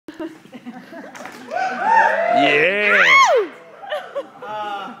Yeah!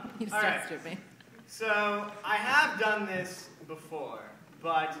 You all right. stripping. So, I have done this before,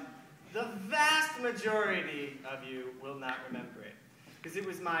 but the vast majority of you will not remember it. Because it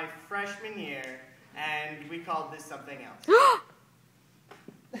was my freshman year, and we called this something else.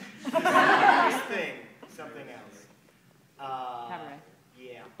 This thing, something else. Cabaret.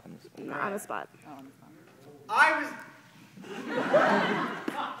 Yeah. On the spot. Oh, on the phone.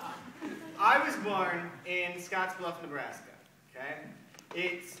 I was born in Scottsbluff, Nebraska, okay?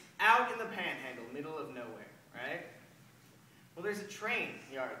 It's out in the panhandle, middle of nowhere, right? Well, there's a train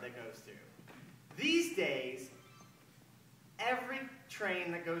yard that goes through. These days, every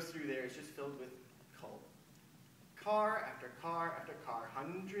train that goes through there is just filled with coal. Car after car after car,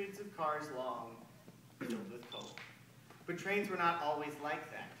 hundreds of cars long, filled with coal. But trains were not always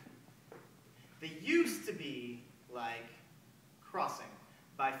like that. They used to be like Crossing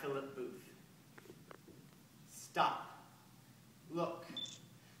by Phillip. Stop. Look.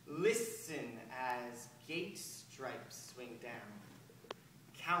 Listen as gate stripes swing down.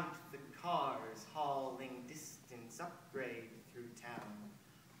 Count the cars hauling distance, upgrade through town.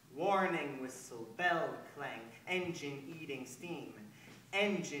 Warning whistle, bell clang, engine eating steam.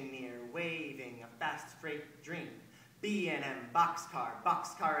 Engineer waving a fast freight dream. B&M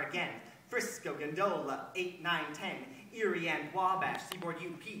boxcar again. Frisco, Gondola, 8, 9, 10. Erie and Wabash, Seaboard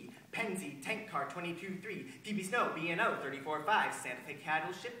UP. Pennsy, Tank Car, 22-3. PB Snow, B&O, 34-5. Santa Fe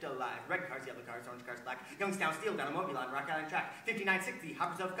Cattle, Shipped Alive. Red cars, yellow cars, orange cars, black. Youngstown Steel, down a Mobilon, Rock Island Track. 5960,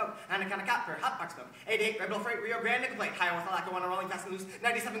 Hoppers of Coke. Anaconda Copper, Hot Box Milk. 88, Red Bull Freight, Rio Grande, Nickel Plate. Iowa, Lackawanna, Rolling Fast and Loose.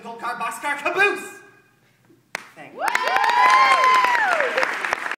 97, Cold Car, Boxcar, Caboose! Thank you.